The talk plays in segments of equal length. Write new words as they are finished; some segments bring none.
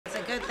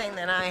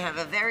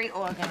very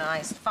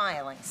organized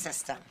filing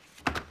system.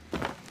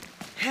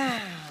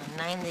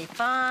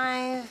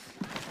 95,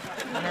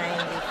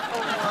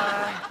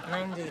 94,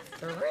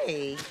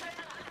 93.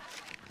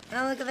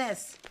 Oh, look at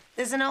this.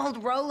 There's an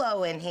old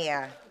Rolo in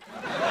here.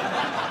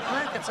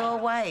 Look, it's all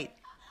white.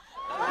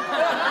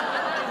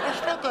 It's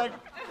still good.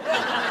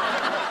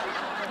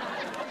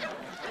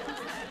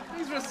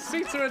 These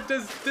receipts are a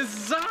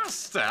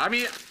disaster. I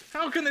mean,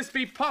 how can this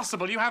be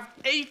possible? You have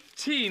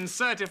 18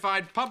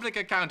 certified public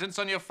accountants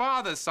on your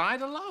father's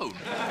side alone.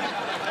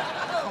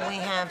 Well, we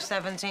have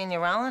 17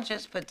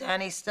 urologists, but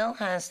Daddy still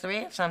has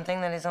 3 of something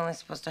that he's only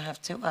supposed to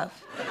have 2 of.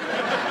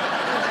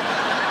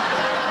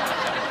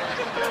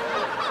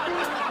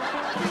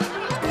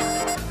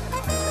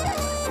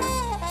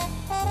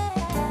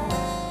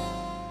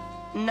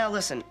 Now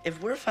listen, if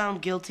we're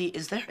found guilty,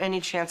 is there any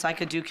chance I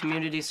could do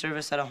community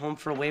service at a home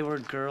for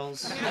wayward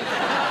girls?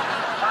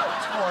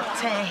 Don't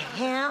talk to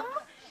him.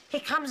 He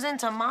comes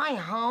into my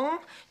home,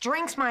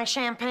 drinks my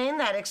champagne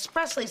that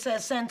expressly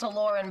says sent to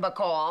Lauren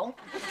Bacall.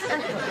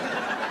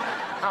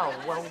 Oh,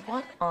 well,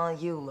 what are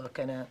you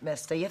looking at,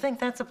 mister? You think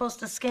that's supposed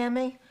to scare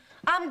me?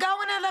 I'm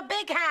going to the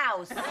big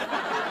house.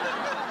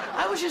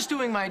 I was just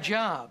doing my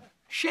job.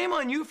 Shame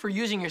on you for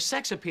using your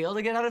sex appeal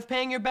to get out of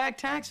paying your back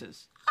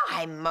taxes.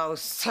 I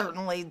most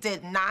certainly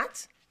did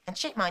not. And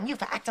shame on you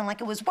for acting like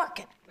it was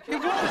working. It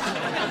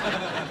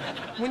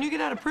was. When you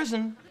get out of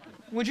prison,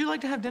 would you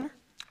like to have dinner?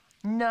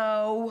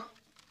 No.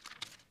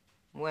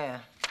 Where?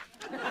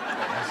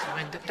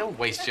 Don't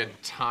waste your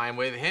time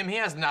with him. He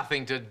has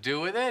nothing to do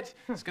with it.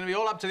 It's going to be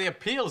all up to the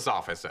appeals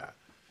officer.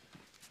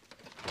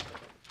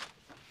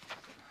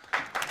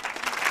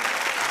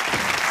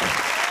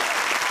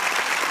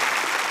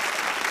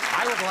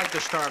 I would like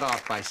to start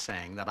off by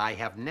saying that I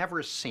have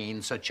never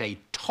seen such a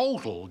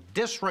total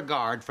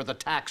disregard for the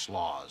tax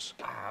laws.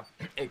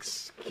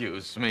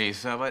 Excuse me,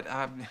 sir, but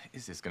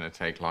is this going to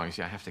take long? You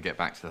see, I have to get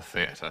back to the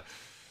theater.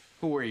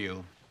 Who are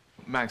you?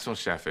 Maxwell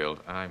Sheffield.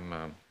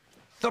 I'm,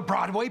 The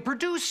Broadway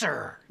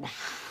producer. A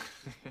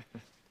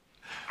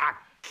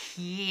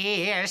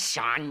kiss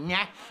on the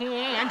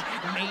hand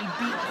may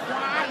be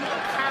quite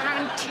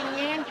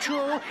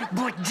continental,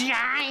 but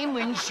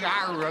diamonds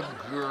are a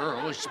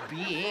girl's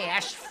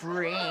best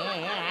friend.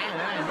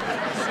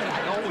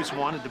 I always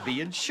wanted to be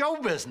in show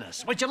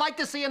business. Would you like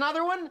to see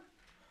another one?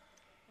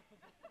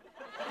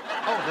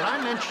 Oh, did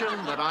I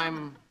mention that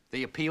I'm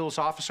the appeals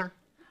officer?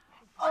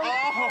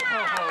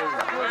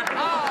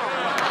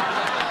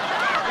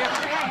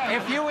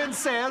 If you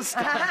insist.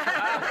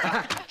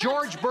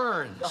 George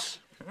Burns.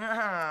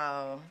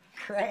 Oh,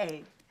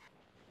 great.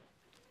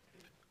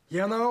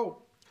 You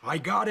know, I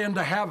got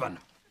into heaven,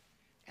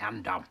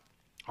 And,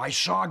 I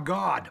saw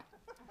God,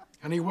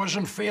 and he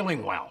wasn't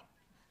feeling well.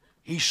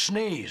 He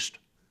sneezed.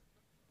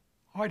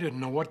 I didn't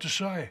know what to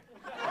say.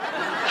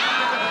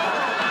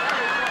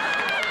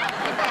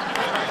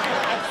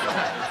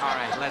 all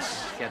right,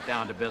 let's get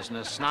down to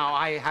business. Now,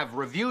 I have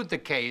reviewed the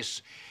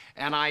case,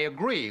 and I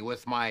agree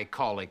with my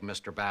colleague,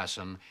 Mr.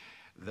 Basson,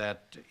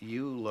 that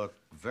you look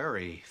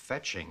very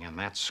fetching in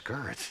that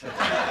skirt.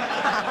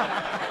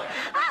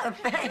 Oh,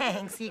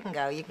 thanks. You can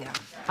go, you can go.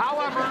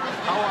 However,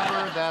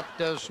 that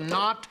does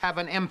not have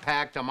an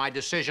impact on my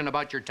decision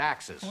about your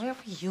taxes. Where were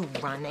you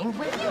running?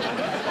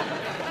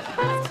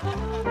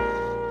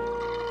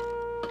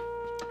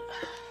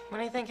 Where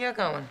do you think you're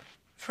going?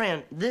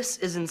 Fran, this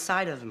is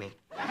inside of me.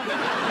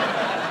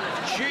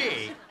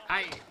 Gee,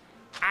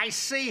 I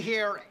see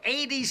here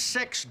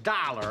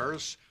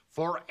 $86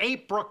 for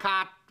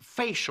apricot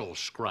facial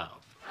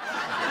scrub.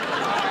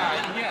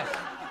 Yes.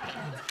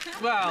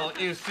 Well,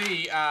 you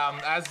see,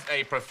 as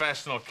a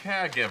professional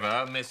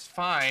caregiver, Miss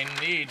Fine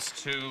needs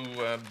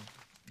to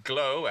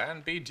glow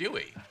and be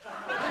dewy.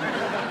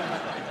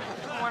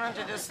 Why don't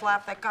you just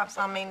slap the cuffs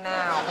on me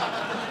now?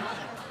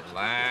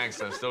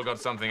 Relax, I've still got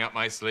something up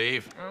my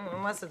sleeve.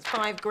 Unless it's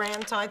 $5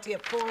 grand tied to your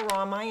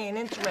forearm, I ain't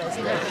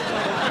interested.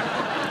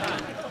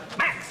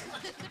 Max!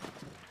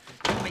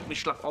 You make me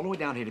schlep all the way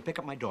down here to pick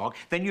up my dog.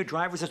 Then your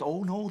driver says,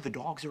 oh, no, the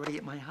dog's already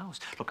at my house.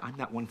 Look, I'm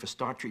not one for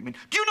star treatment.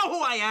 Do you know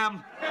who I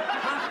am?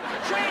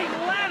 Jay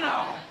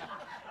Leno!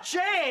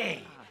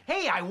 Jay!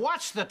 Hey, I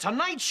watch The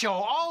Tonight Show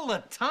all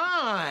the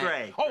time.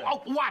 Great.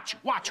 Oh, watch.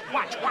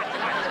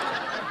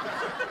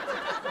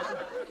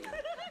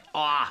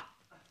 Ah,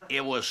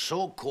 it was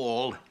so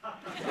cold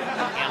in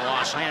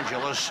Los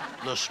Angeles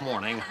this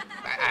morning.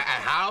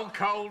 How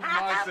cold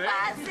was it?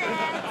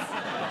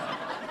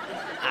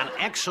 An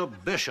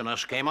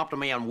exhibitionist came up to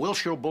me on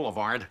Wilshire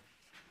Boulevard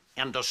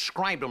and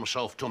described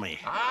himself to me.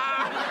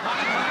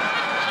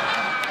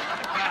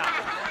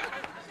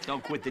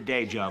 Don't quit the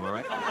day job, all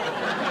right?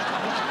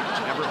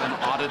 Ever been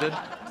audited?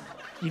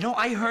 You know,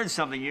 I heard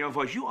something,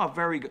 voice. You are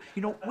very good.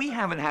 You know, we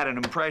haven't had an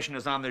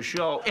impressionist on the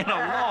show in a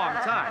long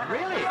time.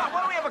 Really? Yeah,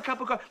 why don't we have a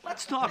cup of coffee?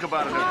 Let's talk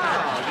about it.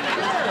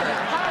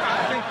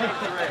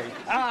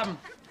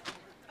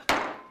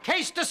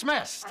 Case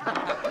dismissed.